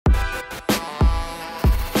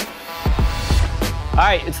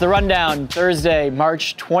right, it's the rundown. Thursday,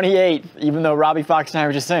 March 28th. Even though Robbie Fox and I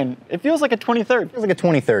were just saying, it feels like a 23rd. Feels like a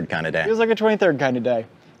 23rd kind of day. Feels like a 23rd kind of day.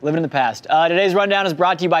 Living in the past. Today's rundown is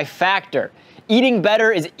brought to you by Factor. Eating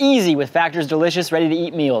better is easy with Factor's delicious,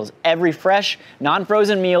 ready-to-eat meals. Every fresh,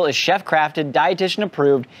 non-frozen meal is chef-crafted,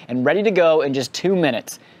 dietitian-approved, and ready to go in just 2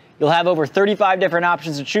 minutes. You'll have over 35 different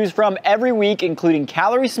options to choose from every week, including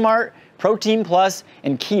Calorie Smart, Protein Plus,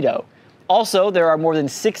 and Keto. Also, there are more than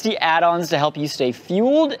 60 add-ons to help you stay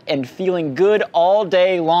fueled and feeling good all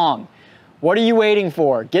day long. What are you waiting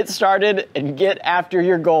for? Get started and get after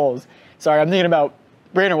your goals. Sorry, I'm thinking about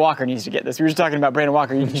Brandon Walker needs to get this. We were just talking about Brandon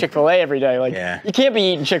Walker eating Chick-fil-A every day. Like, You can't be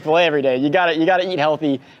eating Chick-fil-A every day. You gotta eat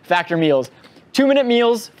healthy. Factor meals. 2-minute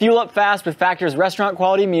meals, fuel up fast with Factor's restaurant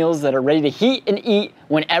quality meals that are ready to heat and eat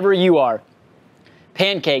whenever you are.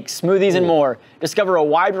 Pancakes, smoothies, and more. Discover a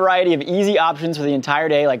wide variety of easy options for the entire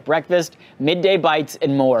day, like breakfast, midday bites,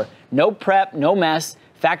 and more. No prep, no mess.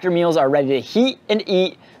 Factor meals are ready to heat and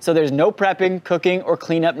eat, so there's no prepping, cooking, or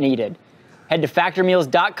cleanup needed. Head to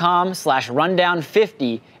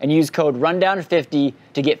factormeals.com/rundown50 and use code rundown50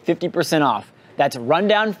 to get 50% off. That's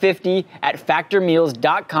rundown50 at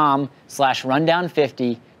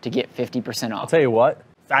factormeals.com/rundown50 to get 50% off. I'll tell you what,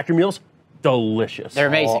 Factor meals, delicious. They're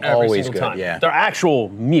amazing. Always good, time. They're actual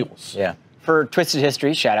meals. Yeah. For Twisted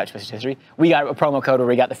History, shout out Twisted History, we got a promo code where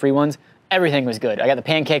we got the free ones. Everything was good. I got the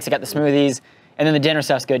pancakes, I got the smoothies, and then the dinner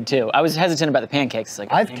stuff's good too. I was hesitant about the pancakes.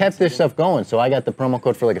 Like, I've kept this stuff going, so I got the promo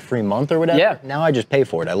code for like a free month or whatever. Yeah. Now I just pay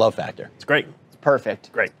for it. I love Factor. It's great. It's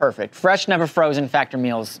perfect. Great. Perfect. Fresh, never frozen Factor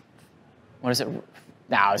meals. What is it?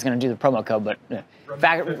 Nah, I was going to do the promo code, but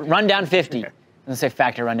Rundown 50. Let's say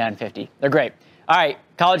Factor Rundown 50. They're great. All right,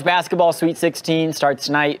 college basketball Sweet 16 starts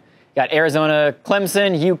tonight. Got Arizona,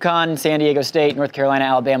 Clemson, UConn, San Diego State, North Carolina,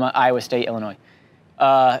 Alabama, Iowa State, Illinois.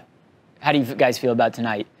 How do you guys feel about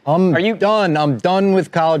tonight? Are you done? I'm done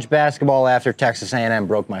with college basketball after Texas A&M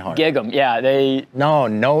broke my heart. Gig 'em, yeah. No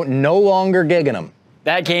longer gigging them.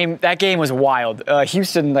 That game was wild.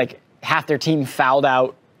 Houston, like half their team fouled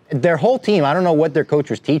out. Their whole team, I don't know what their coach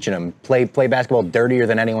was teaching them, play basketball dirtier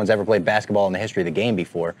than anyone's ever played basketball in the history of the game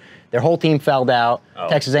before. Their whole team fouled out. Oh.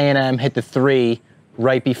 Texas A&M hit the three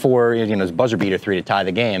right before, his buzzer beater three to tie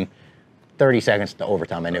the game. 30 seconds to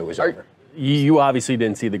overtime, I knew it was over. You obviously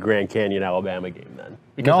didn't see the Grand Canyon, Alabama game then.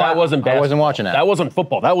 Because no, that wasn't basketball. I wasn't watching that. That wasn't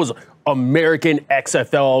football. That was American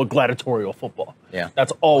XFL gladiatorial football. Yeah.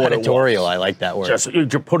 That's all what it was. Gladiatorial, I like that word. Just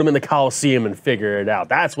put them in the Coliseum and figure it out.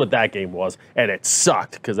 That's what that game was. And it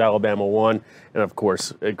sucked because Alabama won. And, of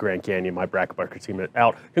course, at Grand Canyon, my bracket bucker team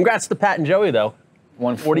out. Congrats to Pat and Joey, though.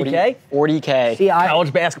 Won 40K? 40K. See,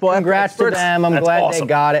 college basketball. Congrats to them. I'm glad awesome. they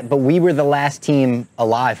got it. But we were the last team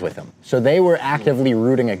alive with them. So they were actively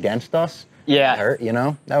rooting against us. Yeah. That hurt,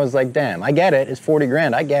 That was like, damn, I get it. It's 40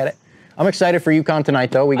 grand. I get it. I'm excited for UConn tonight,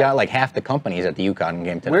 though. We got like half the companies at the UConn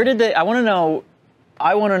game tonight. Where did I want to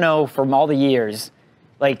know from all the years,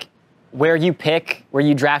 like where you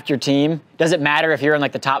draft your team. Does it matter if you're in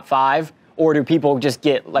like the top 5? Or do people just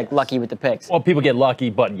get like lucky with the picks? Well, people get lucky,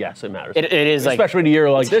 but yes, it matters. It is like, especially in a year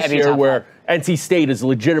like this year where NC State is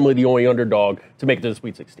legitimately the only underdog to make it to the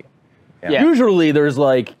Sweet 16. Yeah. Usually there's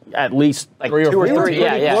like at least like 3 or 4. We were pretty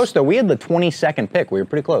close though. We had the 22nd pick. We were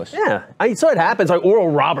pretty close. Yeah, so it happens. Like Oral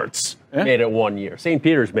Roberts made it one year. St.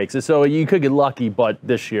 Peter's makes it, so you could get lucky. But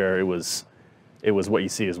this year it was what you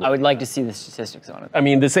see as well. I would like to see the statistics on it. I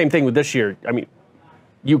mean, the same thing with this year. I mean,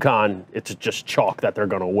 UConn, it's just chalk that they're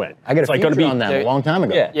going to win. I got a feature on them a long time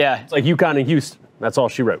ago. Yeah. It's like UConn and Houston. That's all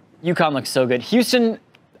she wrote. UConn looks so good. Houston,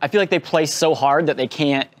 I feel like they play so hard that they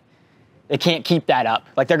can't keep that up.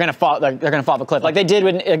 Like they're gonna fall. They're gonna fall off a cliff. Like they did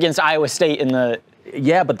against Iowa State in the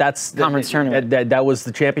but that's conference tournament. That was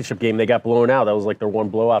the championship game. They got blown out. That was like their one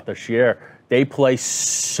blowout this year. They play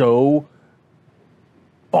so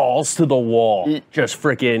balls to the wall. Just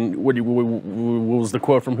freaking. What was the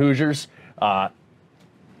quote from Hoosiers? I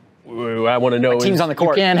want to know. Teams on the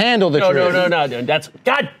court. You can't handle the truth. No. That's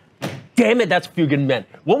God. Damn it, that's few good men.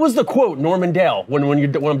 What was the quote, Norman Dale? When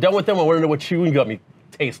I'm done with them, I want to know what chewing gum you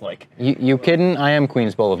taste like. You kidding? I am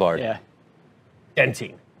Queens Boulevard. Yeah.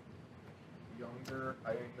 Dentine. Younger,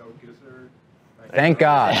 I ain't no gizzard. Thank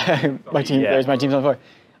God. There's my team's on the floor.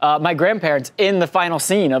 My grandparents in the final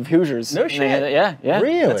scene of Hoosiers. No shit. Yeah.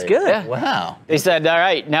 Really? That's good. Yeah. Wow. They said, all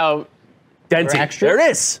right, now Dentine. extras? There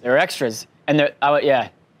it is. they're extras. And they're,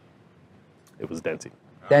 It was Dentine.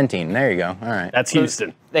 Dentine. There you go. All right. That's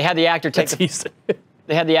Houston. They had the actor take Houston.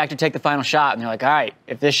 They had the actor take the final shot, and they're like, all right,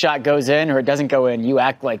 if this shot goes in or it doesn't go in, you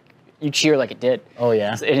cheer like it did. Oh,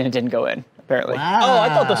 yeah? And it didn't go in, apparently. Wow. Oh, I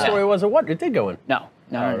thought the story was it did go in. No.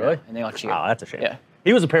 really? And they all cheer. Oh, that's a shame. Yeah.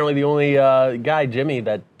 He was apparently the only guy, Jimmy,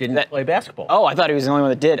 that didn't play basketball. Oh, I thought he was the only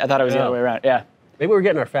one that did. I thought it was the other way around. Yeah. Maybe we're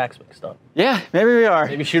getting our facts mixed up. Yeah, maybe we are.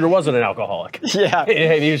 Maybe Shooter wasn't an alcoholic. Yeah.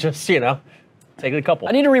 And he was just, taking a couple.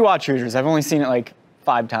 I need to rewatch Hoosiers. I've only seen it like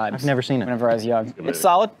 5 times. I've never seen it. Whenever I was young. It's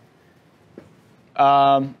solid.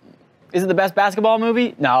 Is it the best basketball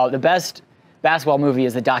movie? No, the best basketball movie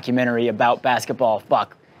is the documentary about basketball.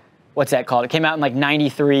 Fuck. What's that called? It came out in like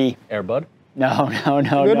 93. Air Bud? No.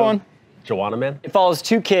 Good one. Joanna Man? It follows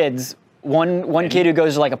 2 kids. One kid who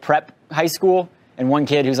goes to like a prep high school and one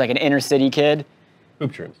kid who's like an inner city kid.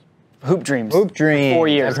 Hoop Dreams. Hoop Dreams. Hoop Dreams. 4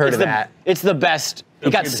 years. I've heard of that. It's the best. He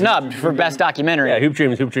got snubbed for best documentary. Yeah, Hoop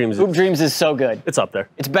Dreams. Hoop Dreams is so good. It's up there.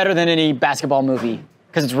 It's better than any basketball movie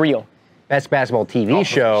because it's real. Best basketball TV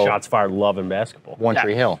show. Shots fired, love, and basketball. One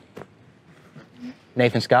Tree Hill.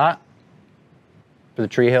 Nathan Scott for the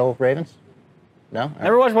Tree Hill Ravens? No?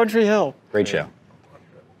 Never watched One Tree Hill. Great show.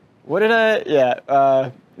 What did I? Yeah,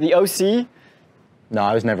 the OC. No,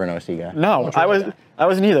 I was never an OC guy. No, I wasn't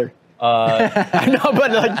either. I know,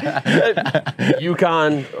 but like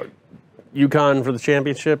UConn for the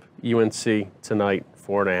championship. UNC tonight,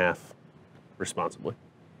 4.5, responsibly.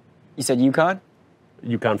 You said UConn?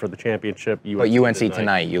 UConn for the championship. But UNC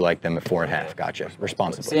tonight, you like them at 4.5. Gotcha.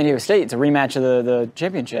 Responsibly. San Diego State. It's a rematch of the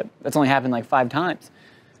championship. That's only happened like 5 times.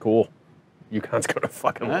 Cool. UConn's gonna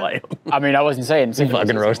fucking lay them. I mean, I wasn't saying. You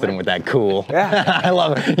fucking roasted him with that cool. Yeah. I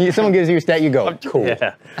love it. Someone gives you a stat, you go, cool.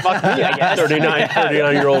 Yeah. Fuck me, I guess.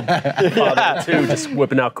 39-year-old father, too, just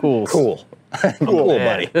whipping out cools. Cool. Cool,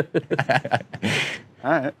 buddy.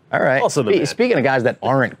 All All right. Also the man. Speaking of guys that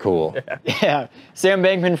aren't cool. Yeah. Sam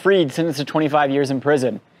Bankman-Fried sentenced to 25 years in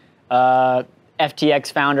prison.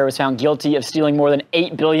 FTX founder was found guilty of stealing more than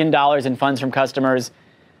 $8 billion in funds from customers.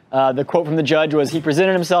 The quote from the judge was, he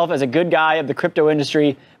presented himself as a good guy of the crypto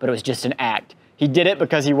industry, but it was just an act. He did it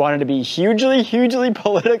because he wanted to be hugely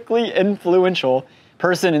politically influential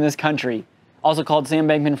person in this country. Also called Sam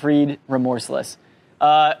Bankman-Fried remorseless.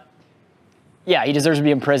 Yeah, he deserves to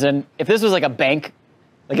be in prison. If this was like a bank,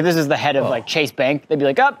 like if this is the head of like Chase Bank, they'd be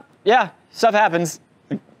like, oh, yeah, stuff happens.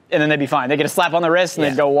 And then they'd be fine. They'd get a slap on the wrist and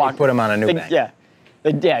they'd go walk. Put him on a new bank. Yeah.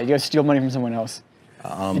 You go steal money from someone else.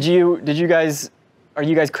 Did you guys, are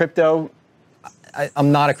you guys crypto?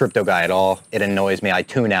 I'm not a crypto guy at all. It annoys me. I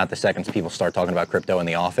tune out the second people start talking about crypto in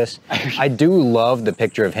the office. I do love the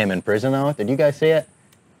picture of him in prison, though. Did you guys see it?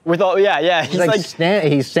 With all, yeah. He's like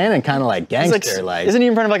he's standing kind of like gangster, like. Isn't he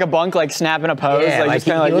in front of like a bunk, like snapping a pose? Yeah, like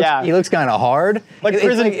he looks kind of hard. Like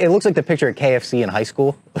prison. It looks like the picture of KFC in high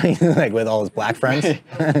school, like with all his black friends.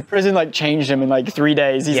 Prison like changed him in like 3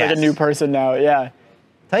 days. He's like a new person now. Yeah.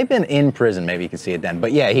 Type in prison, maybe you can see it then.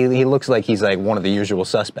 But yeah, he looks like he's like one of the usual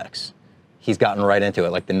suspects. He's gotten right into it,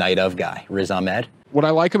 like the night of guy, Riz Ahmed. What I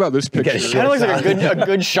like about this picture, Kind of looks like a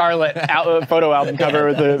good Charlotte photo album cover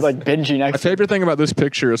with the like Benji next. My favorite thing about this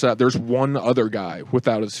picture is that there's one other guy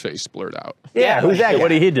without his face blurred out. Yeah, who's that guy? What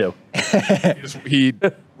did he do? He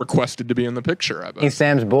requested to be in the picture, I bet. He's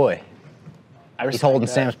Sam's boy. He's holding that.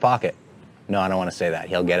 Sam's pocket. No, I don't want to say that.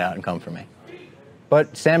 He'll get out and come for me.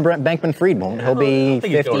 But Sam Bankman-Fried won't. He'll be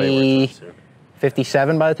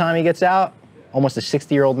 57 by the time he gets out. Almost a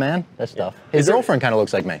 60-year-old man. That's tough. His girlfriend kind of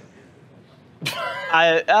looks like me.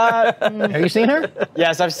 Have you seen her?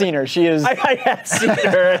 Yes, I've seen her. She is. I have seen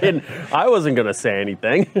her, and I wasn't going to say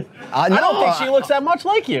anything. I don't think she looks that much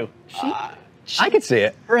like you. I could see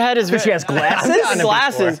it. Her head is. Because she has glasses?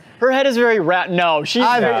 Glasses. Her head is very round. No, she's.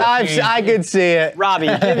 I could see it. Robbie,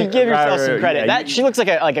 give yourself some credit. Yeah, She looks like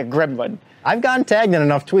a gremlin. I've gotten tagged in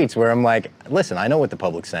enough tweets where I'm like, listen, I know what the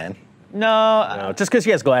public's saying. No. Just because she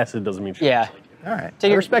has glasses doesn't mean she Yeah. All right.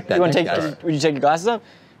 I respect that. Would Thanks, you take your glasses off?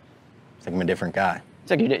 It's like I'm a different guy. It's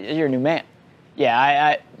like you're a new man.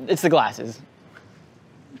 Yeah, it's the glasses.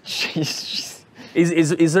 Jeez.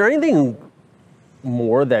 Is there anything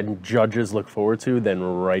more that judges look forward to than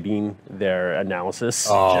writing their analysis,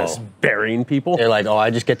 just burying people? They're like, I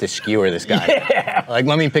just get to skewer this guy. Yeah. Like,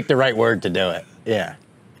 let me pick the right word to do it. Yeah.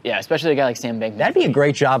 Yeah, especially a guy like Sam Bankman. That'd be a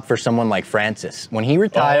great job for someone like Francis. When he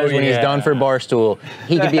retires, when he's done for Barstool,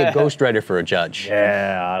 he could be a ghostwriter for a judge.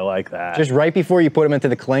 Yeah, I like that. Just right before you put him into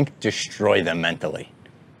the clink, destroy them mentally.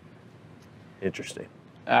 Interesting.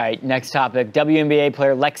 All right, next topic. WNBA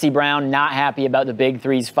player Lexie Brown not happy about the Big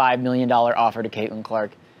Three's $5 million offer to Caitlin Clark.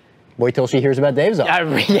 Wait till she hears about Dave's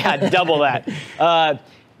offer. Yeah, double that.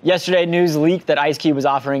 Yesterday, news leaked that Ice Cube was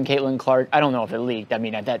offering Caitlin Clark. I don't know if it leaked. I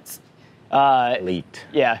mean, that's... leaked.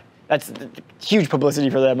 Yeah, that's huge publicity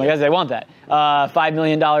for them. I guess they want that. $5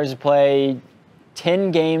 million to play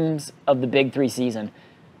 10 games of the Big Three season.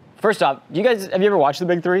 First off, have you ever watched the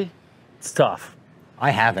Big Three? It's tough.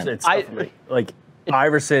 I haven't. It's tough for me. Like,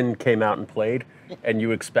 Iverson came out and played. and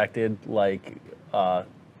you expected like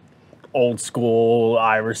old school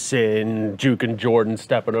Iverson, Juke and Jordan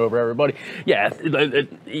stepping over everybody. Yeah,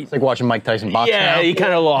 It's like watching Mike Tyson box. yeah, now. he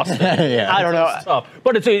kind of lost it. Yeah. I don't know. It's tough.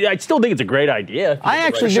 But I still think it's a great idea. I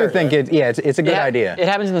actually do think it's a good idea. It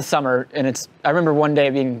happens in the summer, and I remember one day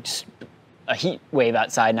being just a heat wave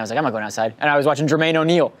outside, and I was like, I'm not going outside. And I was watching Jermaine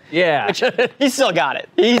O'Neal. Yeah. Which, he still got it.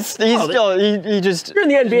 He just You're in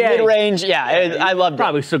the NBA. mid-range. Yeah, I loved it.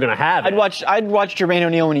 Probably still gonna have it. I'd watch Jermaine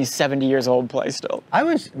O'Neal when he's 70 years old play still. I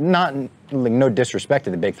was not, like, no disrespect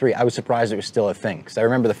to the Big Three. I was surprised it was still a thing because I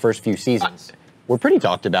remember the first few seasons were pretty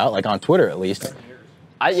talked about, like on Twitter at least.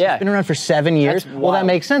 Yeah. Been around for 7 years. That's Well, that wild.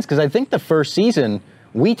 makes sense because I think the first season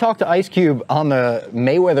we talked to Ice Cube on the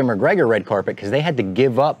Mayweather-McGregor red carpet because they had to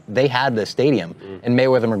give up. They had the stadium, and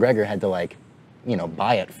Mayweather-McGregor had to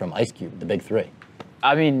buy it from Ice Cube, the Big Three.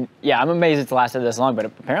 I mean, yeah, I'm amazed it's lasted this long, but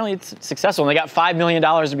apparently it's successful. And they got $5 million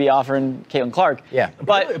to be offering Caitlin Clark. Yeah.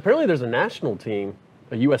 But apparently there's a national team,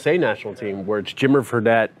 a USA national team, where it's Jimmer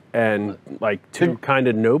Fredette and like two kind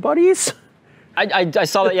of nobodies. I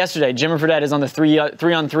saw that yesterday. Jimmer Fredette is on the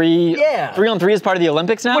 3-on-3. Yeah. 3-on-3 is part of the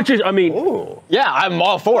Olympics now. Which is, I mean, Yeah, I'm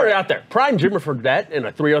all for put it it. out there. Prime Jimmer Fredette in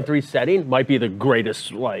a 3-on-3 setting might be the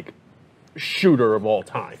greatest shooter of all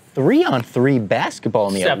time. 3-on-3 basketball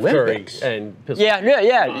in the Steph Olympics. Curry and Pistol.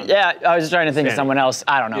 Yeah. I was trying to think of Standing. someone else.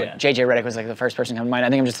 I don't know. Yeah. JJ Redick was like the first person to come to mind. I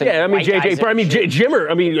think I'm just thinking. Yeah, I mean, white guys that shoot. Jimmer,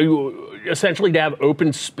 I mean, essentially to have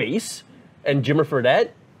open space and Jimmer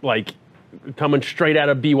Fredette, coming straight out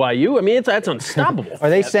of BYU, I mean, that's unstoppable. Are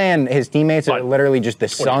they saying his teammates are But- literally just the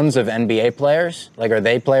sons of NBA players? Like, are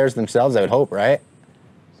they players themselves? I would hope, right?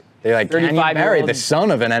 They're like, can you 35-year-old marry the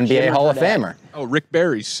son of an NBA Jimmer Hall of Fredette. Famer? Oh, Rick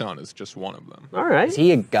Barry's son is just one of them. All right. Is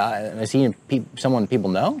he a guy? Is he someone people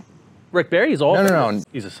know? Rick Barry, he's all No.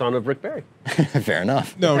 He's a son of Rick Barry. Fair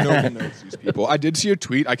enough. No one knows these people. I did see a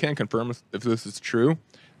tweet. I can't confirm if this is true,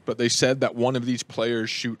 but they said that one of these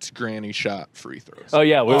players shoots granny shot free throws. Oh,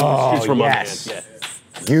 yeah. He's from yes. Underhand.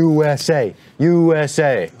 Yeah. USA.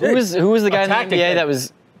 Who was the guy in the tactic NBA that- that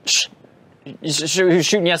was who was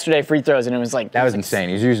shooting yesterday free throws, and it was like That was insane.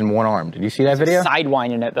 He was using one arm. Did you see that video?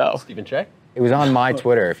 sidewinding it though. Stephen Che? It was on my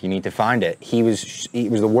Twitter if you need to find it. He was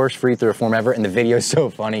the worst free throw form ever, and the video is so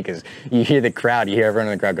funny because you hear the crowd, you hear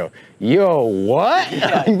everyone in the crowd go, "Yo, what?"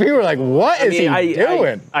 People were like, "What is he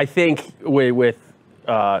doing?" I think with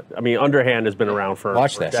Underhand has been around for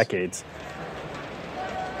decades.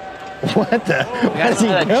 What the? What is he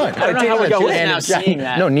doing? I don't know how we're just now seeing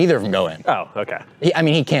that. No, neither of them go in. Oh, okay.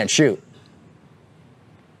 He can't shoot.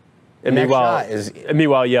 And next meanwhile, shot is-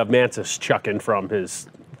 you have Mantis chucking from his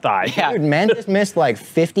thigh. Yeah. Dude, Mantis missed like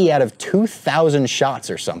 50 out of 2,000 shots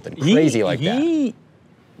or something crazy like that. He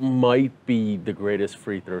might be the greatest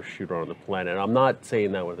free throw shooter on the planet. I'm not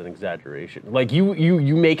saying that with an exaggeration. Like you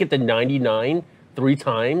make it to 99 3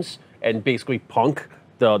 times and basically punk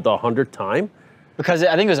the 100th time. Because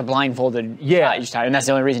I think it was a blindfolded shot each time, and that's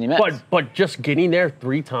the only reason he missed. But just getting there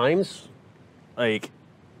 3 times, we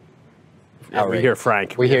hear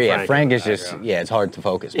Frank. We hear, yeah. Frank is in the just, background. it's hard to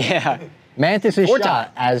focus. Yeah. Mantis' Four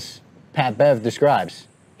shot, as Pat Bev describes,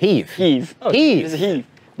 heave. Heave. Heave. It's a heave.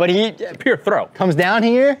 But he Pure throw. Comes down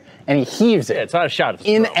here and he heaves it. Yeah, it's not a shot. It's a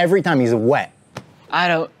in throw. every time. He's wet. I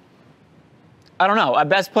don't know. A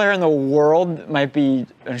best player in the world might be,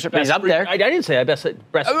 but he's up there. I didn't say that.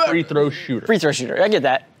 Best free throw shooter. Free throw shooter. I get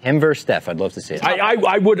that. Him versus Steph. I'd love to see it.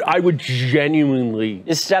 I would genuinely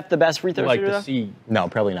Is Steph the best free throw like shooter? to though? see. No,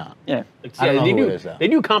 probably not. Yeah. I don't know they who do. it is, though. They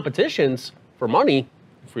do competitions for money,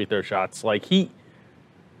 free throw shots. Like He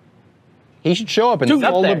should show up in the Dude,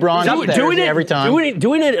 full up there. LeBron He's up there. jersey every time.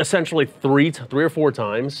 doing it essentially three or four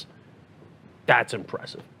times. That's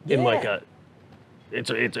impressive. In like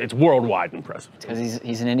it's worldwide impressive. Because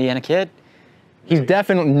he's an Indiana kid. He's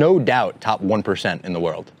definitely, no doubt, top 1% in the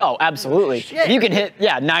world. Oh, absolutely. If you can hit,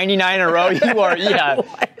 99 in a row, you are,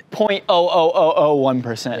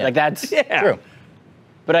 0.00001%. Yeah. Like, that's True.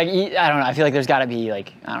 But I don't know. I feel like there's got to be,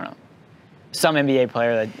 like, I don't know, some NBA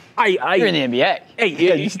player that you're in the NBA.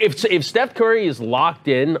 Hey, if Steph Curry is locked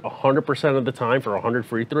in 100% of the time for 100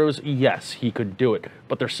 free throws, yes, he could do it.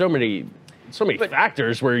 But there's so many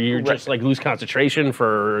factors where you just like lose concentration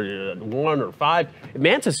for 1 or 5.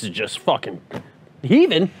 Mantis is just fucking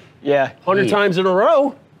heaving Yeah. 100 times in a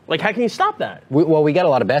row. Like, how can you stop that? We got a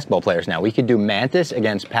lot of basketball players now. We could do Mantis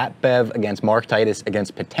against Pat Bev, against Mark Titus,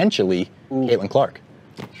 against potentially Caitlin Clark.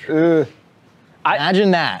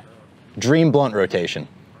 Imagine that. Dream blunt rotation.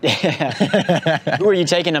 Who are you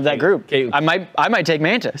taking of that group? I might take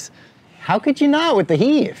Mantis. How could you not with the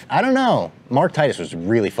heave? I don't know. Mark Titus was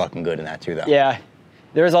really fucking good in that too, though. Yeah.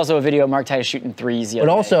 There was also a video of Mark Titus shooting threes. But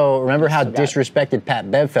also, remember how Still got it. disrespected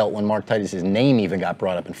Pat Bev felt when Mark Titus's name even got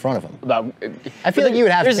brought up in front of him. I feel but like you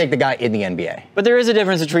would have to there's- take the guy in the NBA. But there is a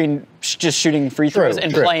difference between just shooting free throws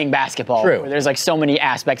and true. playing basketball. True. Where there's like so many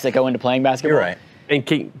aspects that go into playing basketball. You're right. And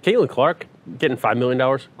Caitlin Clark getting $5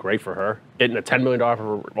 million, great for her. Getting a $10 million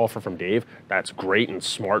offer from Dave, that's great and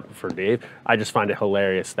smart for Dave. I just find it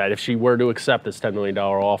hilarious that if she were to accept this $10 million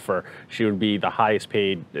offer, she would be the highest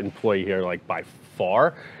paid employee here, like by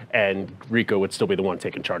far, and Rico would still be the one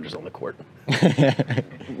taking charges on the court.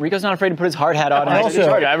 Rico's not afraid to put his hard hat on. And Also- take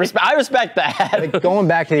charge. I respect that. Like, going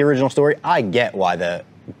back to the original story, I get why the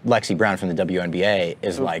Lexie Brown from the WNBA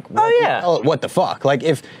is like, what the fuck? Like,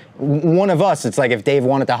 if one of us, it's like if Dave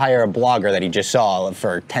wanted to hire a blogger that he just saw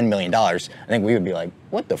for $10 million, I think we would be like,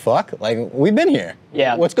 what the fuck? Like, we've been here.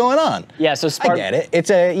 Yeah. What's going on? Yeah, so I get it.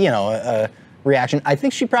 It's a reaction. I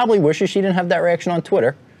think she probably wishes she didn't have that reaction on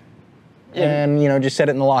Twitter. And, just said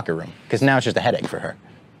it in the locker room. Because now it's just a headache for her.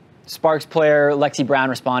 Sparks player Lexie Brown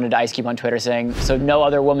responded to Ice Cube on Twitter saying, so no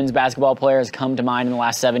other women's basketball player has come to mind in the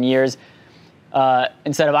last 7 years.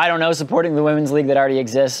 Instead of, I don't know, supporting the women's league that already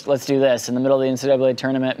exists, let's do this. In the middle of the NCAA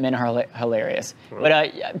tournament, men are hilarious.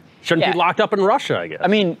 But Shouldn't yeah. be locked up in Russia, I guess. I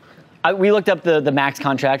mean, we looked up the max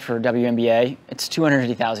contract for WNBA. It's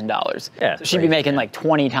 $250,000. Yeah, So she'd be making like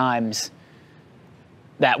 20 times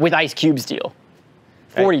that with Ice Cube's deal.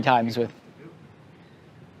 40 times with.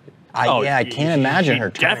 I can't imagine her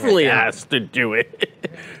turning definitely it down. has to do it.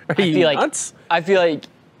 Are I you feel like nuts?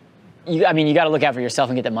 you got to look out for yourself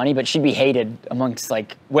and get the money, but she'd be hated amongst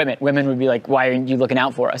like women. Women would be like, "Why aren't you looking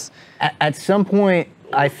out for us?" At some point,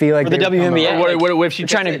 I feel like For the they would come WNBA. around. What if she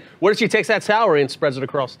trying takes to- what if she takes that salary and spreads it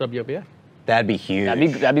across the WNBA? That'd be huge.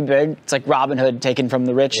 That'd be big. It's like Robin Hood taken from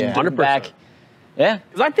the rich and Yeah. given 100%. back. Yeah.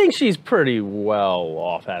 Because I think she's pretty well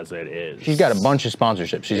off as it is. She's got a bunch of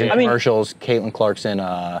sponsorships. She's in I mean- commercials. Caitlin Clark's in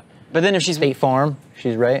But then if she's State Farm.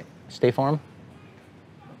 She's right. State Farm.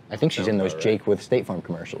 I think she's in those Jake with State Farm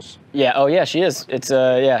commercials. yeah, oh yeah, she is. It's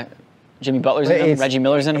Jimmy Butler's in them, It's- Reggie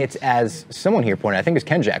Miller's in them. It's as someone here pointed out, I think it was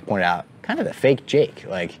Ken Jack pointed out, kind of the fake Jake.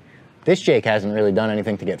 Like, this Jake hasn't really done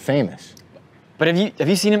anything to get famous. But have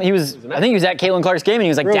you seen him? I think he was at Caitlin Clark's game and he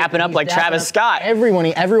was like Bro, dapping up he's like dapping Travis up Scott.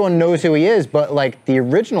 Everyone knows who he is, but like the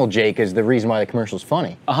original Jake is the reason why the commercial's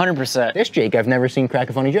funny. 100%. This Jake, I've never seen crack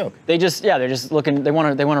a funny joke. They're just looking. They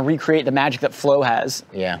want to recreate the magic that Flo has.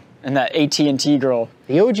 Yeah. And that AT&T girl.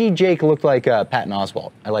 The OG Jake looked like Patton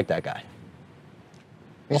Oswalt. I like that guy.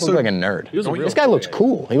 He Also, looked like a nerd. He was a real- This guy looks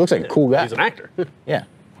cool. He looks like a cool guy. He's an actor. Yeah.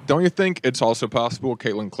 Don't you think it's also possible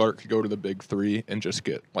Caitlin Clark could go to the big three and just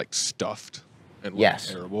get like stuffed and look Yes.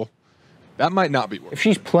 terrible? That might not be worth If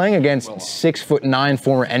she's playing against 6'9"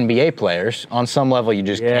 former NBA players, on some level you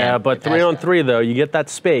just can't. Yeah, but get past 3-on-3 though, you get that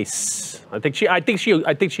space. I think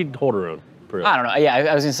she'd hold her own. I don't know. Yeah,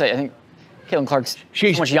 I was gonna say. I think Caitlin Clark's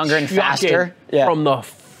so much younger and faster. chucking Yeah. From the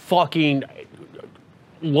fucking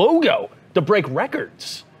logo to break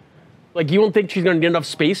records. Like, you don't think she's going to get enough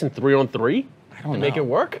space in 3-on-3 I don't to know. make it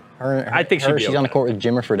work? I think she's on the court with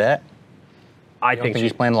Jimmer Fredette. I You don't think think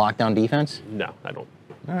he's playing lockdown defense? No, I don't.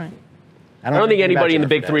 All right. I don't think anything about anybody in the Jimmer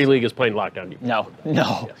Big Fredette. Three league is playing lockdown defense.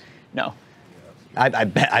 No. I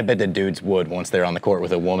bet the dudes would once they're on the court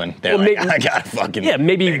with a woman. They're Well, like, maybe- I gotta fucking Yeah,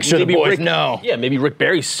 maybe make sure maybe the boys Rick, know. Yeah, maybe Rick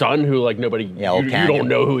Barry's son, who like nobody, Yeah, old you Canyon. don't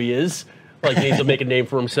know who he is, like needs to make a name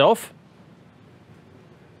for himself.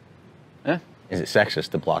 Is it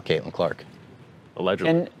sexist to block Caitlin Clark? Allegedly.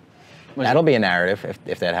 And That'll be a narrative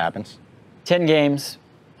if that happens. 10 games.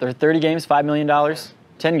 There are 30 games, $5 million.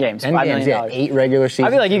 10 games, $5 million. yeah, 8 regular seasons.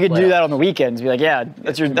 I feel like you could do playoffs. that on the weekends. Be like, yeah,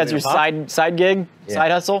 that's your side gig, Yeah.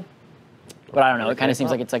 side hustle. But I don't know. It kind of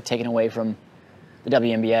seems like it's like taken away from the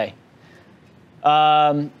WNBA.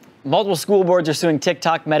 Multiple school boards are suing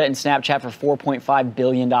TikTok, Meta, and Snapchat for $4.5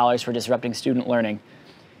 billion for disrupting student learning.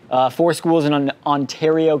 4 schools in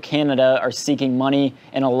Ontario, Canada are seeking money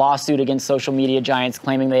in a lawsuit against social media giants,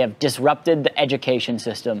 claiming they have disrupted the education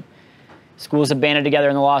system. Schools have banded together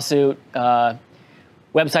in the lawsuit.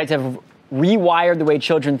 Websites have rewired the way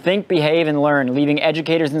children think, behave, and learn, leaving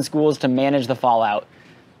educators in schools to manage the fallout.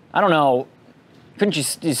 I don't know. Couldn't you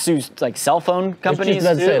sue like cell phone companies?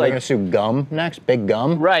 They're too? going Like- to sue Gum next, Big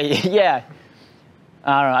Gum. Right, yeah.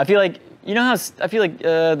 I don't know. I feel like, you know how, I feel like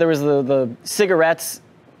there was the cigarettes,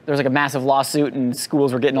 there was like a massive lawsuit and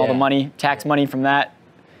schools were getting all the Yeah. money, tax money from that.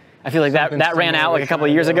 I feel like that Something ran out similar like a couple of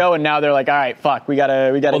trying years to- ago and now they're like, all right, fuck, we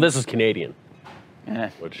gotta. Well, this is Canadian.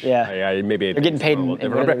 Which yeah, maybe they're getting paid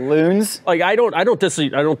in loons. Like I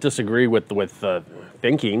don't disagree with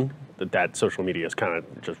thinking that social media is kind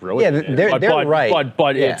of just ruining it. They're right.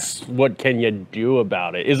 But it's what can you do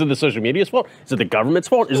about it? Is it the social media's fault? Is it the government's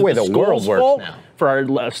fault? Is it the world works fault now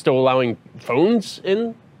for still allowing phones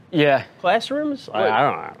in classrooms?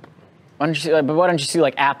 I don't know. Why don't you see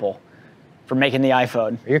like Apple for making the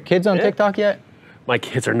iPhone? Are your kids on TikTok yet? My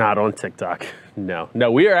kids are not on TikTok. No,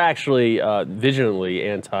 we are actually vigilantly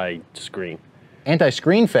anti-screen.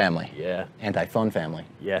 Anti-screen family. Yeah. Anti-phone family.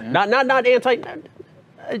 Yeah. Not anti.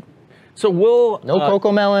 So we'll no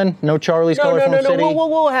Coco Melon, no Charlie's Colorful City.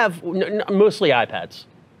 We'll have mostly iPads.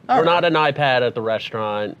 We're not an iPad at the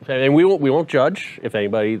restaurant, and we won't judge if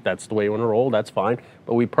anybody. That's the way you want to roll. That's fine.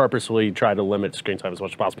 But we purposely try to limit screen time as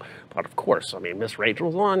much as possible. But of course, I mean, Miss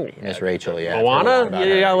Rachel's on. Miss Rachel, yeah. Moana,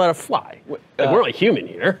 you gotta let it fly. We're only human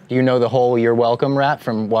here. Do you know the whole "You're Welcome" rap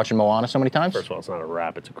from watching Moana so many times? First of all, it's not a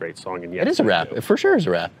rap. It's a great song, and it is a rap. It for sure is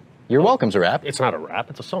a rap. "You're Welcome's a rap. It's not a rap.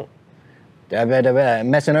 It's a song.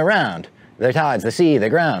 Messing around. The tides, the sea, the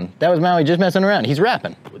ground. That was Maui just messing around. He's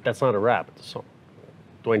rapping. That's not a rap. It's a song.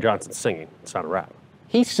 Dwayne Johnson's singing. It's not a rap.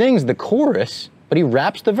 He sings the chorus, but he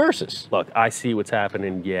raps the verses. Look, I see what's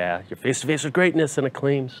happening. Yeah, you're face to face with greatness and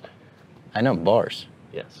acclaims. I know bars.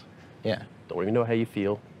 Yes. Yeah. Don't even know how you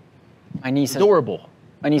feel. My niece adorable.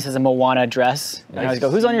 My niece has a Moana dress. And I always go,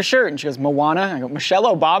 "Who's on your shirt?" And she goes, "Moana." I go,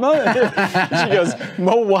 "Michelle Obama?" She goes,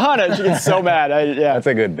 "Moana." She gets so mad. That's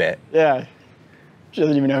a good bit. Yeah. She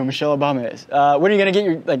doesn't even know who Michelle Obama is. When are you going to get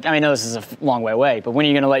your, I know this is a long way away, but when are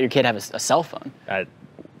you going to let your kid have a cell phone? Have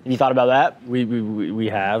you thought about that? We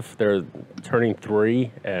have. They're turning 3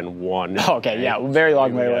 and 1. Oh, okay, yeah, very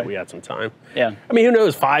long way away. We had some time. Yeah. I mean, who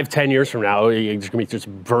knows, 5-10 years from now, it's going to be just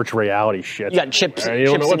virtual reality shit. You got chips in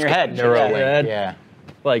your head. Yeah.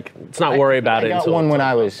 Like, let's not worry about it. I got one when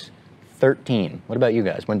I was 13. What about you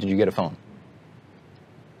guys? When did you get a phone?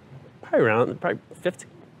 Probably 15.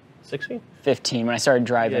 16? 15 when I started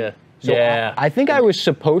driving. Yeah. I think I was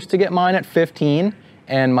supposed to get mine at 15,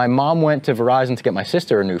 and my mom went to Verizon to get my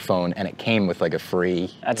sister a new phone, and it came with like a free,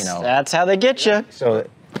 That's how they get you. So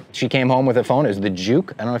she came home with a phone. It was the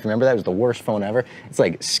Juke. I don't know if you remember that. It was the worst phone ever. It's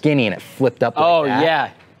like skinny, and it flipped up like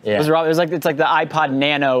that. Yeah. It's like the iPod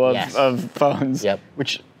Nano of phones. Yep.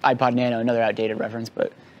 Which iPod Nano, another outdated reference,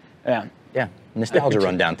 but yeah. Yeah. Nostalgia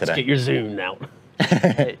rundown today. Let's get your Zune out.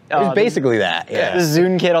 It was basically that. Yeah. The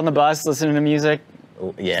Zune kid on the bus listening to music.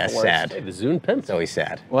 Yeah, sad. Hey, the Zune pimped. It's always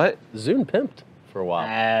sad. What? The Zune pimped for a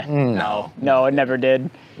while. No, it never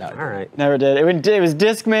did. No. All right. Never did. It was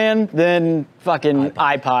Discman, then fucking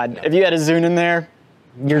iPod. Yeah. If you had a Zune in there.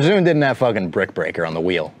 Your Zune didn't have fucking Brick Breaker on the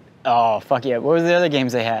wheel. Oh, fuck yeah. What were the other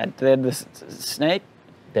games they had? They had the Snake?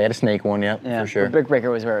 They had a Snake one, yeah, for sure. Brick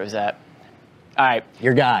Breaker was where it was at. All right.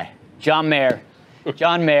 Your guy. John Mayer.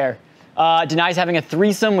 John Mayer. Denies having a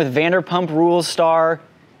threesome with Vanderpump Rules star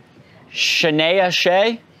Sheena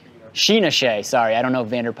Shea. Sorry, I don't know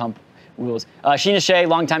Vanderpump Rules. Sheena Shea,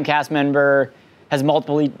 longtime cast member, has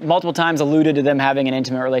multiple times alluded to them having an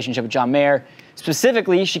intimate relationship with John Mayer.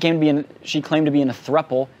 Specifically, she claimed to be in a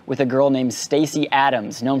throuple with a girl named Stacey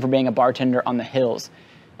Adams, known for being a bartender on the Hills.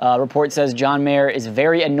 Report says John Mayer is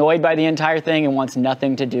very annoyed by the entire thing and wants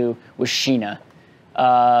nothing to do with Sheena.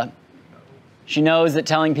 She knows that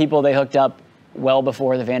telling people they hooked up well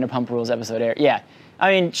before the Vanderpump Rules episode aired. Yeah,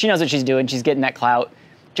 I mean, she knows what she's doing. She's getting that clout.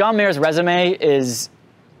 John Mayer's resume is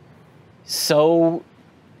so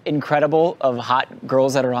incredible of hot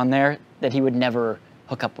girls that are on there that he would never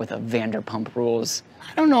hook up with a Vanderpump Rules.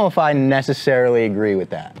 I don't know if I necessarily agree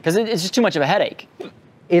with that. Because it's just too much of a headache.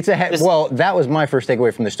 Well, that was my first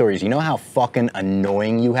takeaway from the stories. You know how fucking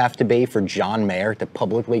annoying you have to be for John Mayer to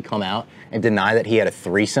publicly come out and deny that he had a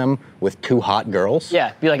threesome with 2 hot girls?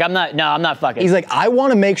 Yeah, be like, I'm not fucking. He's like, I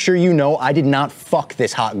want to make sure you know I did not fuck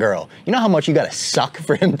this hot girl. You know how much you got to suck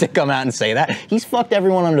for him to come out and say that? He's fucked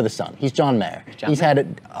everyone under the sun. He's John Mayer. He's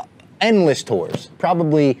had endless tours,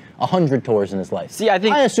 probably 100 tours in his life. See, I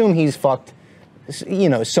assume he's fucked,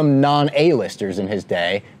 some non-A-listers in his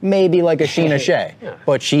day, maybe like a Sheena Shea. Yeah.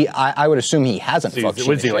 But I would assume he hasn't fucked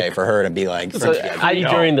Sheena Shea for her to be like...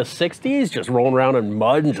 during the 60s, just rolling around in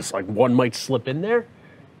mud and just like one might slip in there?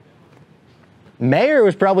 Mayer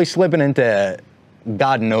was probably slipping into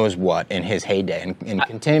God knows what in his heyday.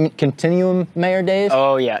 In Continuum Mayer days.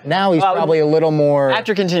 Oh, yeah. Now he's probably a little more...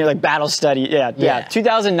 After Continuum, like Battle Study, yeah.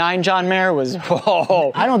 2009 John Mayer was...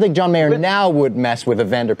 Oh. I don't think John Mayer now would mess with a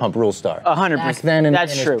Vanderpump Rules star. 100%. Back then in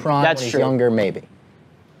his prime, when he's younger, maybe.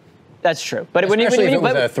 That's true. But when he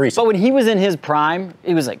was in his prime,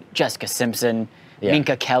 he was like Jessica Simpson,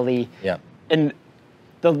 Minka Kelly. Yeah. And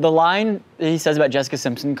The line that he says about Jessica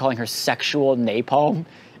Simpson calling her sexual napalm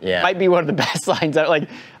might be one of the best lines. Like,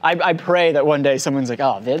 I pray that one day someone's like,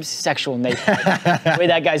 oh, there's sexual napalm. The way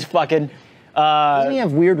that guy's fucking. Doesn't he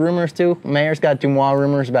have weird rumors too? Mayor's got Dumois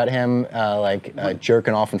rumors about him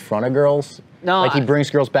jerking off in front of girls. No, like he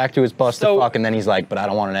brings girls back to his bus to fuck, and then he's like, but I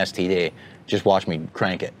don't want an STD. Just watch me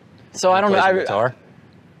crank it. So I don't know. Guitar.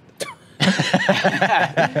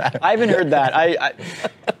 I haven't heard that.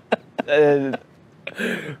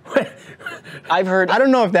 I've heard. I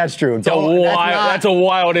don't know if that's true. That's a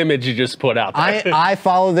wild image you just put out there. I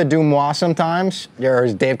follow the Dumois sometimes, or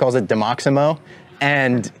as Dave calls it, Demoximo,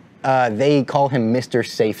 and they call him Mr.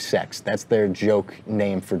 Safe Sex. That's their joke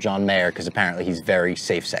name for John Mayer because apparently he's very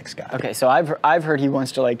safe sex guy. Okay, so I've heard he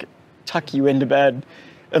wants to like tuck you into bed.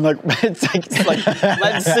 And like it's like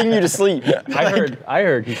let's sing you to sleep. I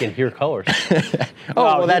heard he can hear colors.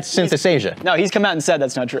 Well, that's synesthesia. No, he's come out and said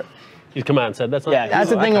that's not true. He's come out and said that's not. Yeah, true. That's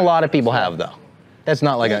the thing a lot of people have though. That's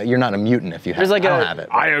not like you're not a mutant if you have. I don't have it.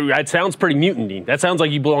 That sounds pretty mutant-y. That sounds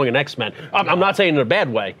like you belong in X-Men. I'm not saying in a bad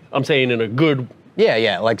way. I'm saying in a good.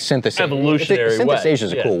 Yeah, like synesthesia. Evolutionary way. Synesthesia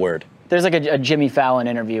is a cool word. There's like a Jimmy Fallon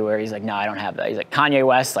interview where he's like, no, I don't have that. He's like, Kanye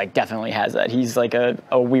West like definitely has that. He's like a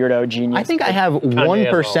weirdo genius. I think I have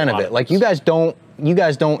 1% of it. Like you guys don't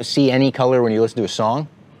see any color when you listen to a song.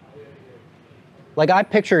 Like I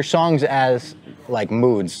picture songs as like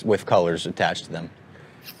moods with colors attached to them.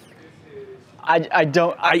 I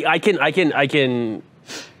don't. I can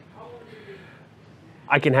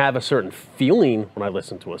have a certain feeling when I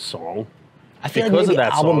listen to a song. I feel because like maybe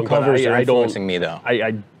of that album song, covers are influencing me though.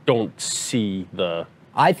 I don't see the.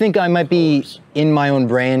 I think I might be in my own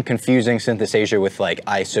brain confusing synesthesia with like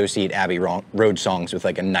I associate Abbey Road songs with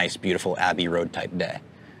like a nice, beautiful Abbey Road type day.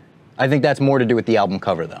 I think that's more to do with the album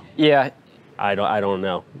cover though. Yeah. I don't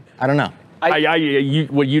know. I don't know.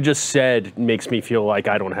 What you just said makes me feel like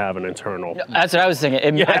I don't have an internal. That's what I was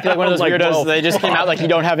thinking. I feel like one of those weirdos. Well, they just came out like you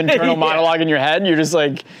don't have internal monologue in your head. You're just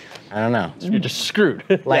like. I don't know. You're just screwed.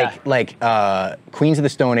 like Queens of the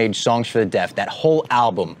Stone Age, Songs for the Deaf, that whole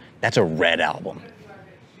album, that's a Red album.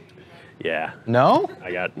 Yeah. No?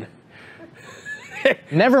 I got.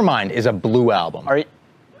 Nevermind is a Blue album. Are you...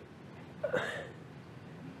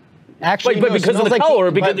 Actually, but because of the color,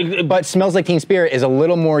 but Smells Like Teen Spirit is a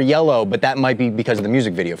little more yellow, but that might be because of the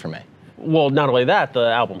music video for me. Well, not only that, the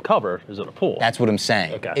album cover is in a pool. That's what I'm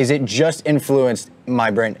saying. Okay. Is it just influenced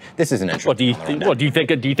my brain? This isn't interesting. What do you think? What do you think?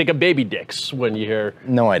 Do you think of Baby Dicks when you hear?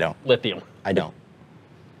 No, I don't. Lithium. I don't.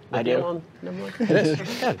 I do. It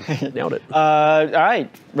is. Nailed it. All right.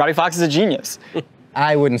 Robbie Fox is a genius.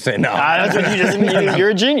 I wouldn't say no. That's what you just mean.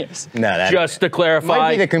 You're a genius. No, that Just to clarify.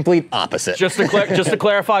 might be the complete opposite. Just to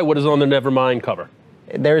clarify, what is on the Nevermind cover?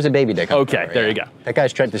 There's a baby dick. Okay, there you go. That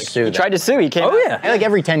guy's tried to sue. He tried to sue. He came. Oh yeah. Like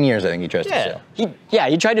every 10 years, I think he tries to sue.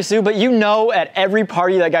 He tried to sue, but you know, at every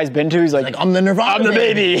party that guy's been to, he's like I'm the Nirvana. I'm the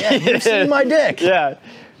baby. Yeah, you've seen my dick. Yeah.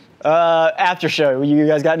 After show, you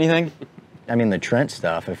guys got anything? I mean, the Trent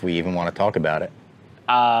stuff, if we even want to talk about it.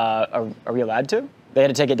 Are we allowed to? They had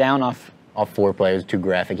to take it down off. All foreplay was too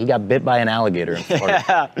graphic. He got bit by an alligator in Florida.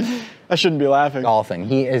 Yeah. I shouldn't be laughing. Golfing.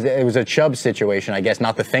 It was a Chubb situation, I guess.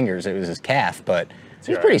 Not the fingers. It was his calf, but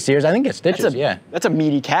he's pretty serious. I think it's stitches. That's a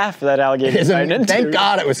meaty calf that alligator. Thank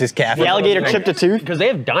God it was his calf. The alligator chipped a tooth. Because they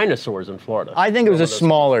have dinosaurs in Florida. I think it was a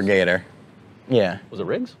smaller gator. Yeah. Was it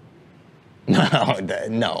Riggs? No,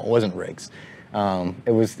 it wasn't Riggs.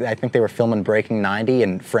 It was. I think they were filming Breaking 90,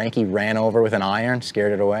 and Frankie ran over with an iron,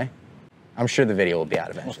 scared it away. I'm sure the video will be out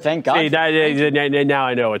eventually. Well, thank God. See, now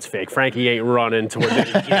I know it's fake. Frankie ain't running towards any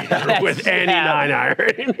gator with any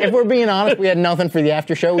 9-iron. If we're being honest, we had nothing for the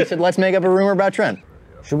after show. We said, let's make up a rumor about Trent.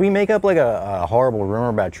 Should we make up like a horrible rumor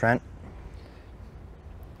about Trent?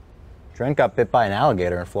 Trent got bit by an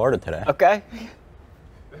alligator in Florida today. Okay.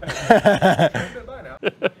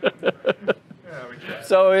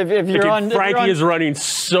 So if you're on, Frankie is running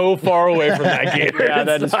so far away from that gator.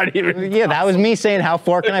 That was me saying how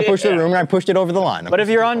far can I push the rumor? I pushed it over the line. But if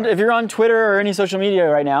you're on Twitter or any social media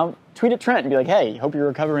right now, tweet at Trent and be like, hey, hope you're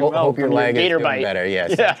recovering well. Hope your leg is gator doing bite. better.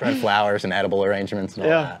 Yeah. Trent flowers and edible arrangements and all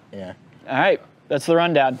that. Yeah. All right, that's the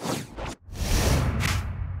rundown.